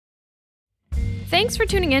Thanks for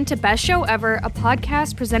tuning in to Best Show Ever, a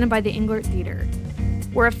podcast presented by the Englert Theater.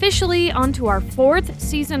 We're officially onto our 4th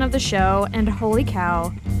season of the show, and holy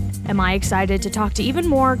cow, am I excited to talk to even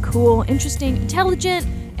more cool, interesting, intelligent,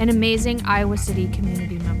 and amazing Iowa City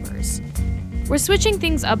community members. We're switching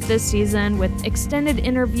things up this season with extended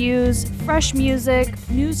interviews, fresh music,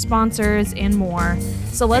 new sponsors, and more.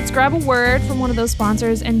 So let's grab a word from one of those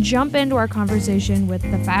sponsors and jump into our conversation with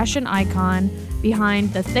the fashion icon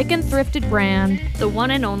behind the Thick and Thrifted brand, the one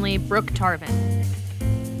and only Brooke Tarvin.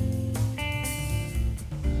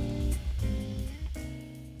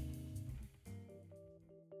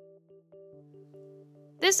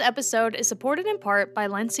 This episode is supported in part by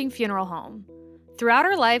Lensing Funeral Home. Throughout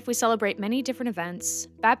our life, we celebrate many different events: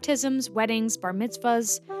 baptisms, weddings, bar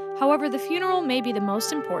mitzvahs. However, the funeral may be the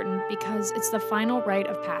most important because it's the final rite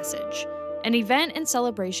of passage, an event and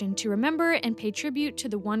celebration to remember and pay tribute to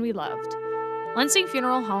the one we loved. Lensing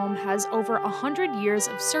Funeral Home has over 100 years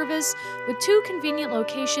of service with 2 convenient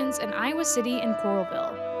locations in Iowa City and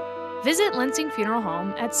Coralville. Visit Lensing Funeral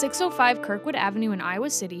Home at 605 Kirkwood Avenue in Iowa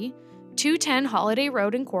City, 210 Holiday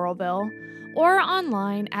Road in Coralville, or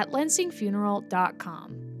online at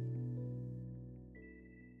lensingfuneral.com.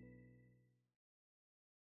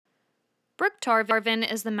 Brooke Tarvin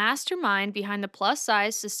is the mastermind behind the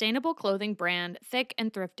plus-size sustainable clothing brand Thick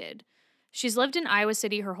and Thrifted. She's lived in Iowa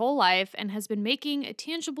City her whole life and has been making a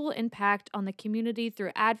tangible impact on the community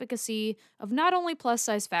through advocacy of not only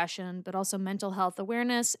plus-size fashion, but also mental health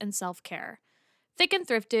awareness and self-care. Thick and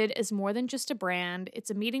Thrifted is more than just a brand, it's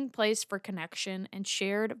a meeting place for connection and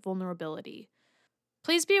shared vulnerability.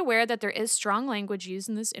 Please be aware that there is strong language used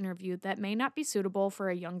in this interview that may not be suitable for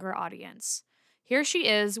a younger audience. Here she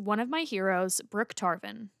is, one of my heroes, Brooke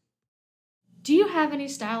Tarvin. Do you have any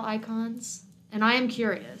style icons? And I am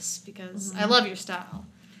curious, because I love your style.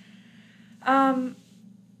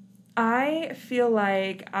 I feel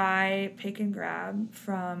like I pick and grab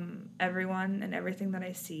from everyone and everything that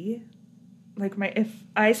I see. Like if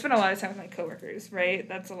I spend a lot of time with my coworkers, right?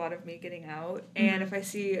 That's a lot of me getting out. And if I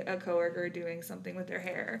see a coworker doing something with their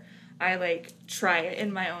hair, I try it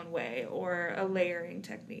in my own way, or a layering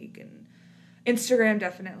technique. And Instagram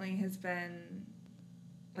definitely has been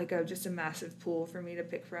just a massive pool for me to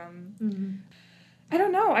pick from. Mm-hmm. I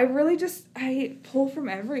don't know. I pull from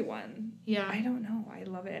everyone. Yeah. I don't know. I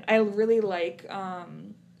love it. I really like 70s,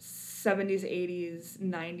 80s,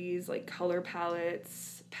 90s, color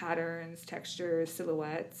palettes, patterns, textures,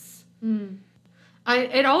 silhouettes.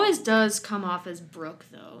 It always does come off as Brooke,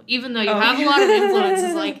 though. Even though you have a lot of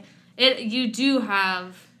influences, you do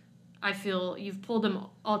have, I feel, you've pulled them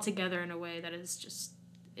all together in a way that is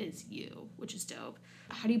you, which is dope.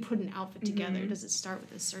 How do you put an outfit together? Does it start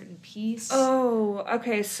with a certain piece? Oh,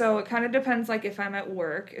 okay. So it kind of depends, if I'm at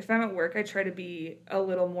work. If I'm at work, I try to be a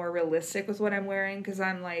little more realistic with what I'm wearing, because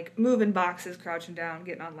I'm, moving boxes, crouching down,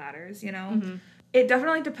 getting on ladders, you know? Mm-hmm. It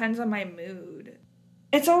definitely depends on my mood.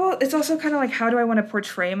 It's also kind of how do I want to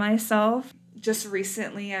portray myself? Just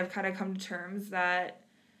recently, I've kind of come to terms that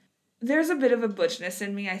there's a bit of a butchness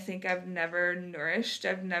in me I think I've never nourished.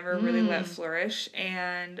 I've never really let flourish.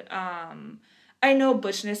 And I know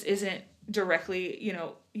butchness isn't directly,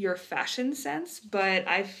 your fashion sense, but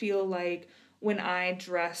I feel like when I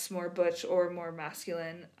dress more butch or more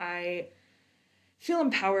masculine, I feel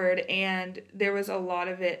empowered. And there was a lot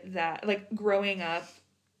of it that, growing up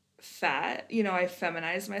fat, I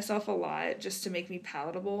feminized myself a lot just to make me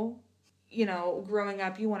palatable. Growing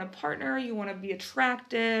up, you want a partner, you want to be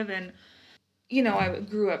attractive, and I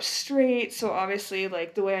grew up straight, so obviously,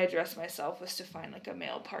 the way I dressed myself was to find, a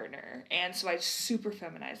male partner, and so I super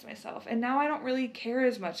feminized myself, and now I don't really care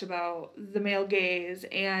as much about the male gaze,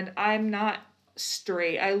 and I'm not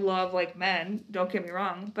straight. I love, men, don't get me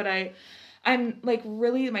wrong, but I'm,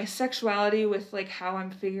 really, my sexuality with, how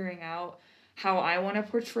I'm figuring out how I want to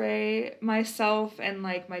portray myself and,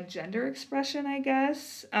 my gender expression, I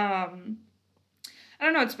guess. I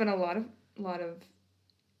don't know, it's been a lot of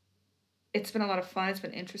it's been a lot of fun. It's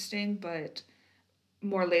been interesting, but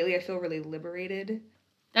more lately I feel really liberated.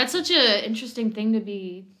 That's such an interesting thing to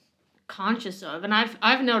be conscious of. And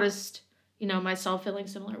I've noticed, myself feeling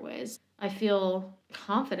similar ways. I feel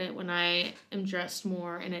confident when I am dressed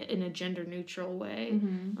more in a gender neutral way,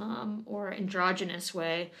 or androgynous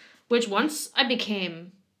way, which once I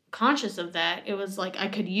became conscious of that, it was I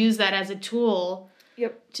could use that as a tool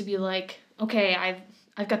to be okay,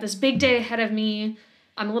 I've got this big day ahead of me.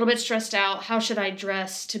 I'm a little bit stressed out. How should I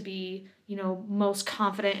dress to be, most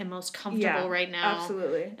confident and most comfortable right now?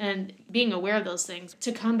 Absolutely. And being aware of those things,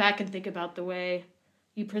 to come back and think about the way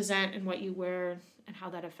you present and what you wear and how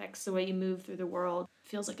that affects the way you move through the world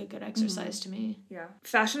feels like a good exercise to me. Yeah.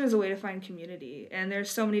 Fashion is a way to find community. And there's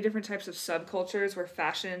so many different types of subcultures where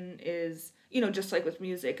fashion is, just like with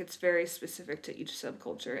music, it's very specific to each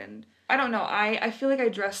subculture. And I don't know, I feel like I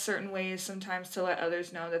dress certain ways sometimes to let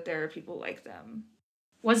others know that there are people like them.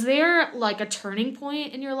 Was there like a turning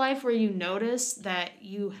point in your life where you noticed that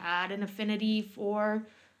you had an affinity for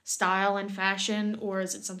style and fashion, or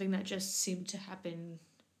is it something that just seemed to happen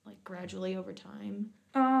like gradually over time?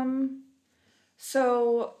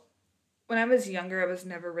 So when I was younger, I was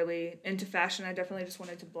never really into fashion. I definitely just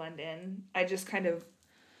wanted to blend in. I just kind of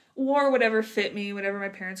wore whatever fit me, whatever my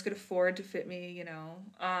parents could afford to fit me,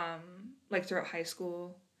 like throughout high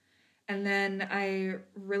school. And then I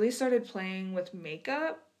really started playing with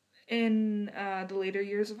makeup in the later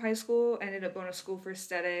years of high school. I ended up going to school for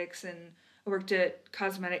aesthetics, and I worked at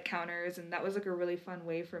cosmetic counters, and that was like a really fun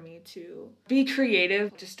way for me to be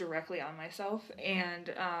creative just directly on myself.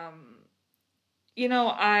 And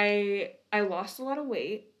I lost a lot of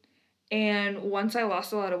weight. And once I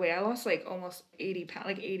lost a lot of weight, I lost like almost 80 pounds,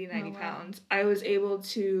 like 80, 90 pounds. I was able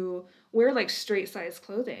to wear like straight size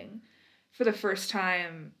clothing for the first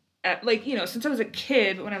time. Since I was a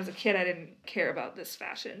kid, but when I was a kid, I didn't care about this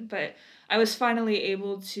fashion. But I was finally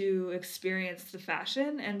able to experience the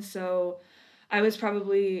fashion. And so I was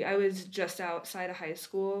just outside of high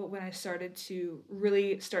school when I started to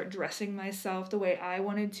really start dressing myself the way I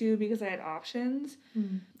wanted to because I had options.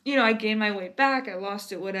 I gained my weight back, I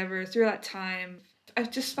lost it, whatever. Through that time, I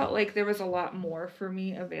just felt like there was a lot more for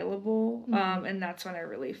me available. And that's when I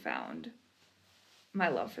really found my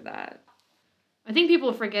love for that. I think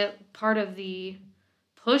people forget part of the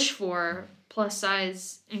push for plus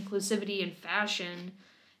size inclusivity in fashion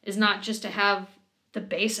is not just to have the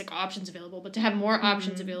basic options available, but to have more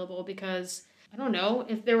options available, because I don't know,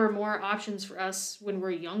 if there were more options for us when we're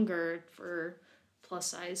younger for plus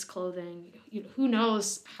size clothing, who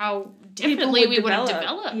knows how differently we would have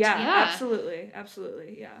developed. Yeah,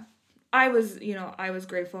 absolutely, yeah. I was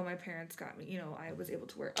grateful my parents got me, I was able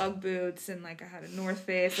to wear Ugg boots, and like I had a North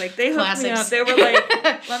Face, like they hooked me up. They were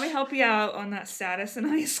like, let me help you out on that status in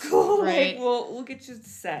high school. Right. Like, we'll get you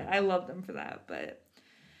set. I love them for that. But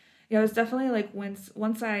yeah, it was definitely like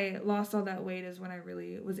once I lost all that weight is when I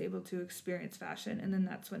really was able to experience fashion. And then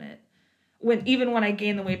that's when I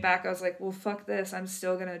gained the weight back, I was like, well, fuck this. I'm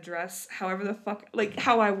still going to dress however the fuck, like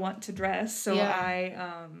how I want to dress. So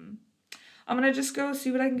yeah. I'm going to just go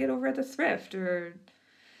see what I can get over at the thrift or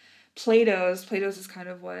Plato's. Plato's is kind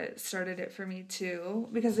of what started it for me too,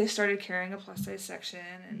 because they started carrying a plus size section.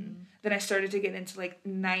 And then I started to get into like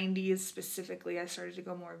 90s specifically. I started to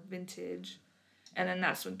go more vintage. And then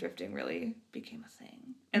that's when thrifting really became a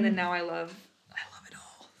thing. And then now I love it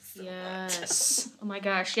all. So yes. Oh my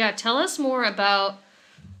gosh. Yeah. Tell us more about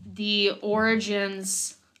the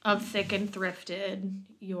origins of Thick and Thrifted,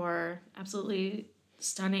 your absolutely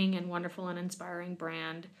stunning and wonderful and inspiring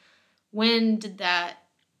brand. When did that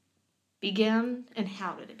begin, and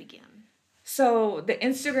how did it begin? So the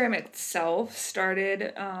Instagram itself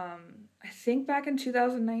started, I think back in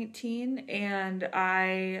 2019, and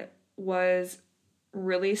I was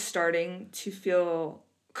really starting to feel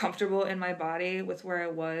comfortable in my body with where I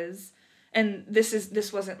was. And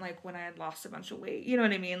this wasn't like when I had lost a bunch of weight. You know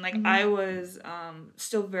what I mean? Like I was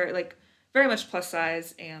still very much plus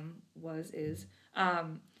size, is.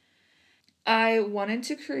 I wanted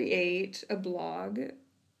to create a blog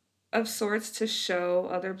of sorts to show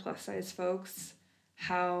other plus size folks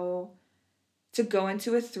how to go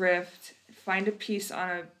into a thrift, find a piece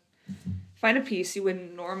you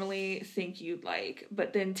wouldn't normally think you'd like,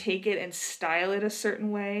 but then take it and style it a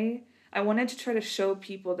certain way. I wanted to try to show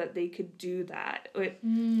people that they could do that.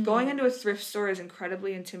 Going into a thrift store is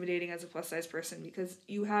incredibly intimidating as a plus size person because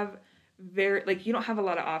you don't have a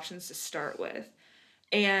lot of options to start with.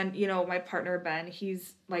 And, my partner, Ben,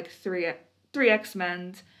 he's like 3X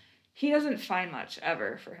men's. He doesn't find much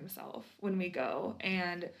ever for himself when we go.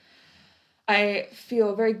 And I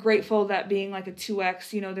feel very grateful that being like a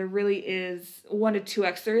 2X, there really is 1 to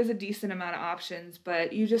 2X. There is a decent amount of options,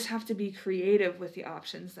 but you just have to be creative with the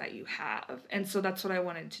options that you have. And so that's what I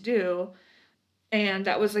wanted to do. And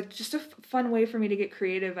that was like just a fun way for me to get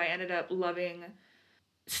creative. I ended up loving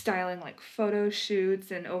styling like photo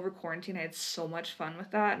shoots, and over quarantine I had so much fun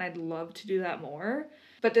with that, and I'd love to do that more.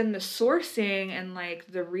 But then the sourcing and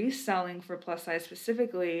like the reselling for plus size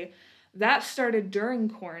specifically, that started during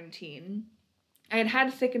quarantine. I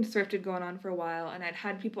had Thick and Thrifted going on for a while, and I'd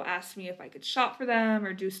had people ask me if I could shop for them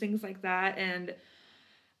or do things like that, and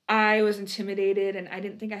I was intimidated and I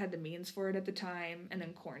didn't think I had the means for it at the time, and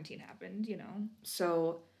then quarantine happened,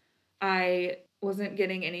 So I wasn't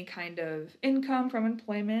getting any kind of income from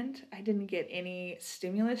employment. I didn't get any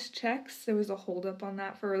stimulus checks. There was a holdup on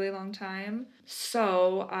that for a really long time.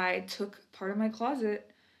 So I took part of my closet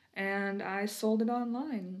and I sold it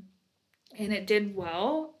online. And it did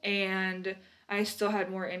well. And I still had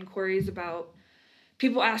more inquiries about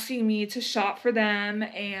people asking me to shop for them.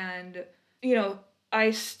 And, you know,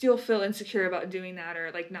 I still feel insecure about doing that,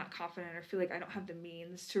 or like not confident, or feel like I don't have the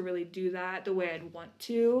means to really do that the way I'd want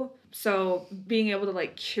to. So being able to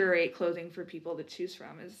like curate clothing for people to choose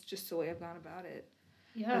from is just the way I've gone about it.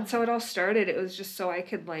 Yeah. That's how it all started. It was just so I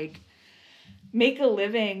could like make a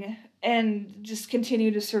living and just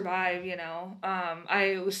continue to survive, you know.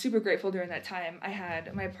 I was super grateful during that time. I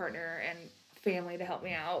had my partner and family to help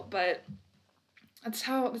me out, but that's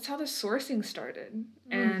how the sourcing started.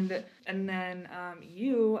 And then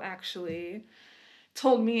you actually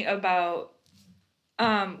told me about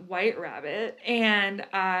White Rabbit, and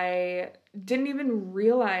I didn't even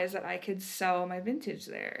realize that I could sell my vintage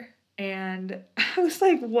there. And I was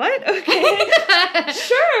like, what? Okay,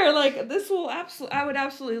 sure. Like, this will I would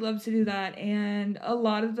absolutely love to do that. And a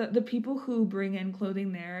lot of the people who bring in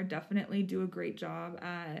clothing there definitely do a great job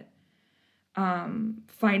at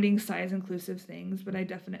finding size inclusive things. But I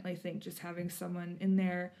definitely think just having someone in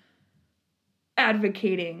there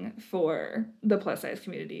advocating for the plus size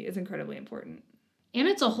community is incredibly important. And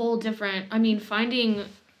it's a whole different, I mean, finding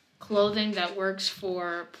clothing that works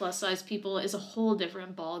for plus size people is a whole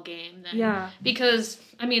different ball game than, Yeah. because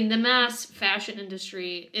I mean the mass fashion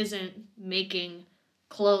industry isn't making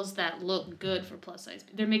clothes that look good for plus size.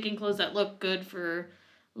 They're making clothes that look good for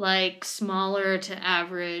like smaller to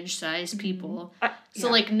average size people.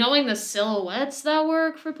 So like knowing the silhouettes that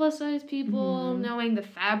work for plus size people, knowing the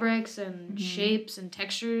fabrics and shapes and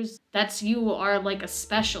textures, you are like a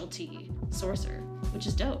specialty sourcer, which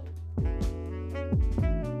is dope.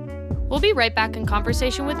 We'll be right back in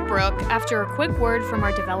conversation with Brooke after a quick word from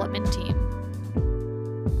our development team.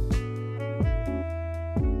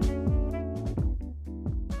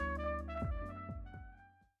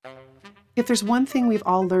 If there's one thing we've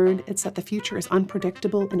all learned, it's that the future is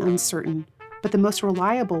unpredictable and uncertain, but the most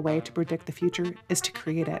reliable way to predict the future is to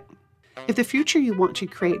create it. If the future you want to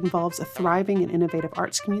create involves a thriving and innovative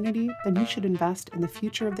arts community, then you should invest in the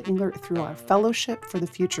future of the Englert through our Fellowship for the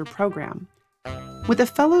Future program. With a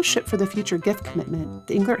Fellowship for the Future gift commitment,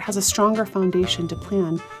 the Englert has a stronger foundation to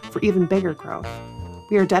plan for even bigger growth.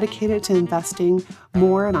 We are dedicated to investing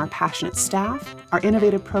more in our passionate staff, our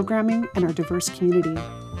innovative programming, and our diverse community.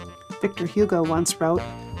 Victor Hugo once wrote,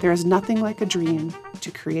 "There is nothing like a dream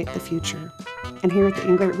to create the future." And here at the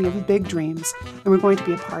Englert, we have big dreams, and we're going to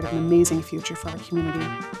be a part of an amazing future for our community.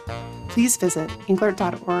 Please visit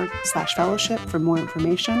englert.org/fellowship for more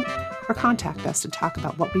information, or contact us to talk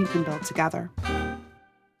about what we can build together.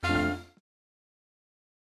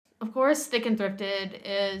 Of course, Thick and Thrifted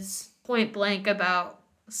is point blank about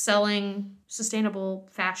selling sustainable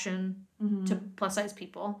fashion to plus size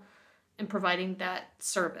people and providing that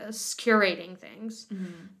service, curating things.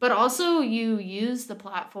 But also you use the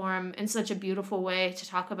platform in such a beautiful way to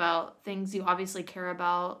talk about things you obviously care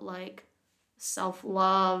about, like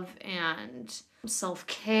self-love and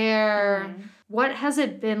self-care. What has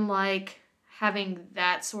it been like having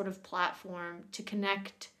that sort of platform to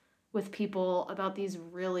connect with people about these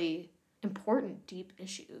really important, deep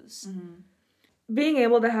issues? Being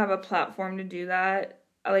able to have a platform to do that,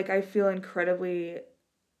 like, I feel incredibly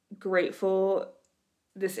grateful.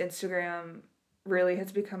 This Instagram really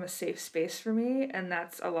has become a safe space for me, and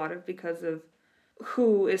that's a lot of because of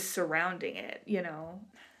who is surrounding it, you know.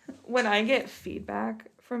 When I get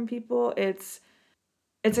feedback from people, it's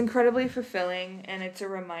incredibly fulfilling, and it's a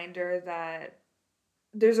reminder that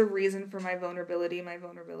there's a reason for my vulnerability.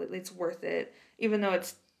 It's worth it, even though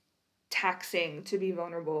it's taxing to be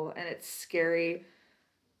vulnerable and it's scary.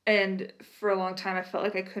 And for a long time, I felt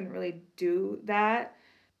like I couldn't really do that.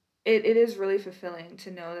 It is really fulfilling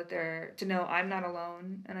to know that I'm not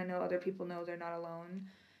alone, and I know other people know they're not alone,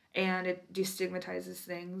 and it destigmatizes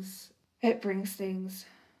things. It brings things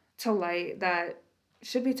to light that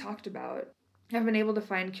should be talked about. I've been able to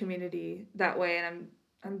find community that way, and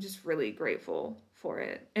I'm just really grateful for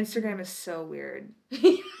it. Instagram is so weird.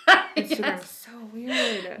 Instagram is so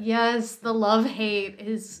weird. Yes, the love-hate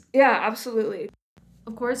is... Yeah, absolutely.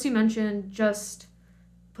 Of course, you mentioned just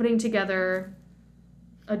putting together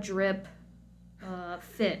a drip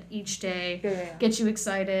fit each day, get you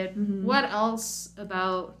excited. What else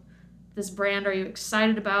about this brand are you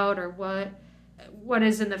excited about, or what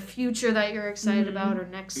is in the future that you're excited about, or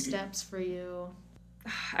next steps for you?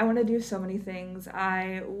 I want to do so many things.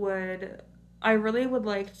 I would I really would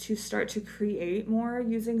like to start to create more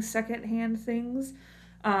using secondhand things.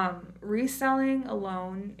 Reselling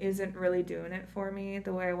alone isn't really doing it for me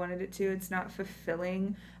the way I wanted it to. It's not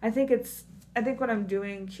fulfilling. I think what I'm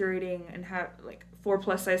doing, curating and for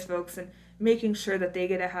plus size folks and making sure that they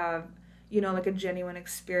get to have, like a genuine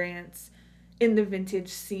experience in the vintage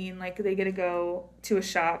scene. Like they get to go to a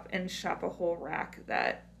shop and shop a whole rack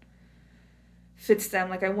that fits them.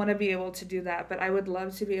 Like I want to be able to do that, but I would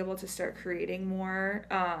love to be able to start creating more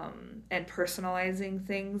and personalizing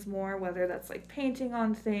things more, whether that's like painting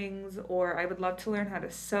on things, or I would love to learn how to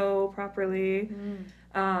sew properly.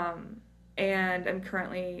 And I'm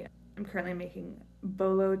currently making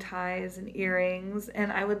bolo ties and earrings,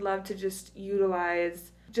 and I would love to just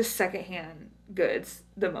utilize just secondhand goods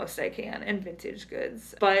the most I can and vintage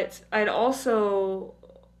goods. But I'd also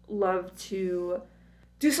love to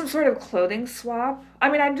do some sort of clothing swap. I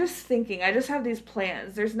mean, I'm just thinking, I just have these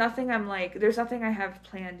plans. There's nothing I have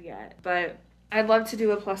planned yet, but I'd love to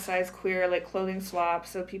do a plus size queer like clothing swap,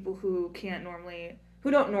 so people who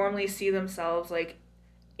don't normally see themselves like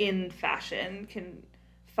in fashion can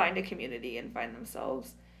find a community and find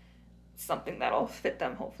themselves something that'll fit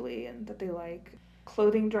them hopefully and that they like.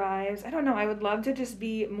 Clothing drives. I don't know. I would love to just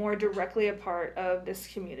be more directly a part of this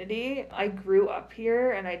community. I grew up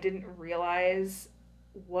here and I didn't realize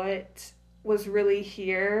what was really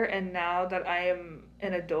here, and now that I am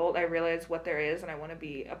an adult I realize what there is, and I want to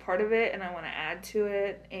be a part of it and I want to add to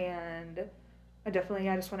it, and I just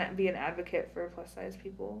want to be an advocate for plus size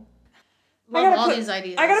people. Love all these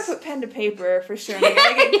ideas. I gotta put pen to paper for sure. I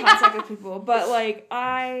gotta get in contact with people, but like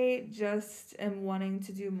I just am wanting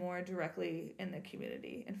to do more directly in the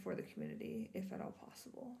community and for the community if at all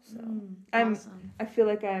possible. So awesome. I feel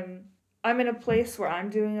like I'm in a place where I'm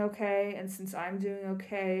doing okay, and since I'm doing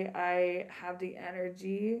okay, I have the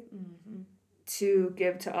energy to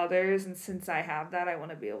give to others, and since I have that, I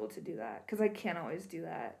want to be able to do that, because I can't always do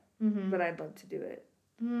that, but I'd love to do it.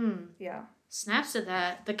 Yeah. Snaps to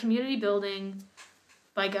that. The community building,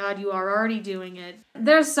 by God, you are already doing it.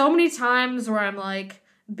 There's so many times where I'm like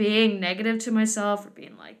being negative to myself, or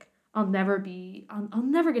being like, I'll never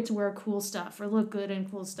get to wear cool stuff or look good in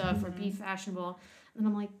cool stuff or be fashionable. And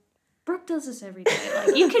I'm like, Brooke does this every day.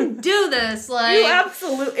 Like, you can do this. Like, you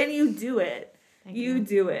absolutely, and you do it. You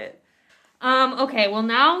do it. Okay, well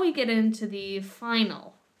now we get into the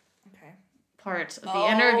final part of the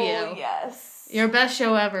interview. Yes. Your best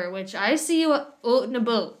show ever, which I see you out in a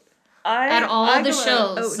boat at all the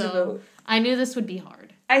shows, so I knew this would be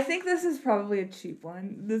hard. I think this is probably a cheap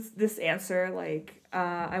one. This answer, like,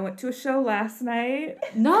 I went to a show last night.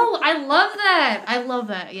 No, I love that. I love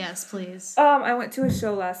that. Yes, please. I went to a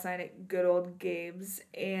show last night at good old Gabe's,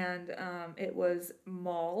 and it was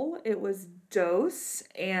Mall, it was Dose,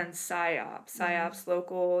 and Psyop. Psyop's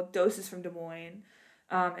local, Dose is from Des Moines,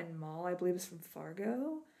 and Mall, I believe, is from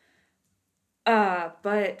Fargo.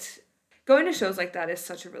 But going to shows like that is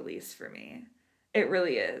such a release for me. It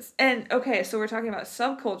really is. And okay, so we're talking about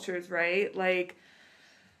subcultures, right? Like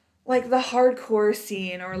the hardcore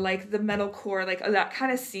scene, or like the metalcore, like that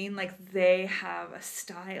kind of scene, like they have a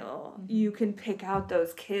style. You can pick out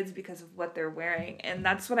those kids because of what they're wearing. And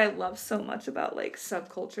that's what I love so much about like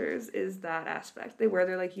subcultures, is that aspect. They wear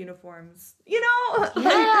their like uniforms,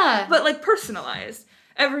 Yeah. but like personalized.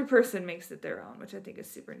 Every person makes it their own, which I think is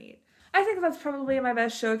super neat. I think that's probably my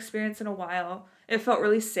best show experience in a while. It felt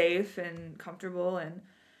really safe and comfortable, and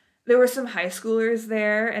there were some high schoolers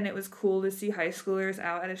there, and it was cool to see high schoolers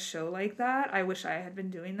out at a show like that. I wish I had been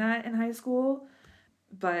doing that in high school,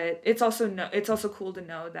 but it's also cool to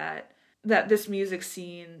know that this music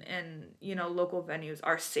scene and local venues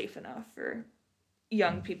are safe enough for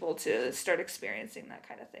young people to start experiencing that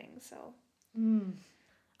kind of thing. So.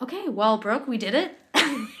 Okay, well, Brooke, we did it.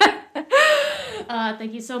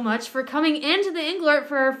 Thank you so much for coming into the Englert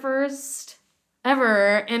for our first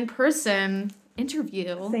ever in-person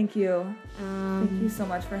interview. Thank you. Thank you so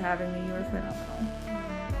much for having me. You were phenomenal.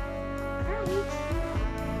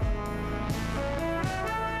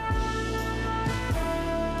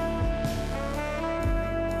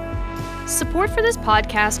 Support for this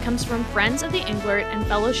podcast comes from Friends of the Englert and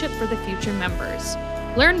Fellowship for the Future members.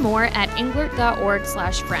 Learn more at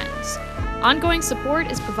englert.org/friends. Ongoing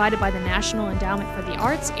support is provided by the National Endowment for the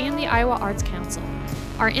Arts and the Iowa Arts Council.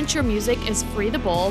 Our intro music is Free the Bowl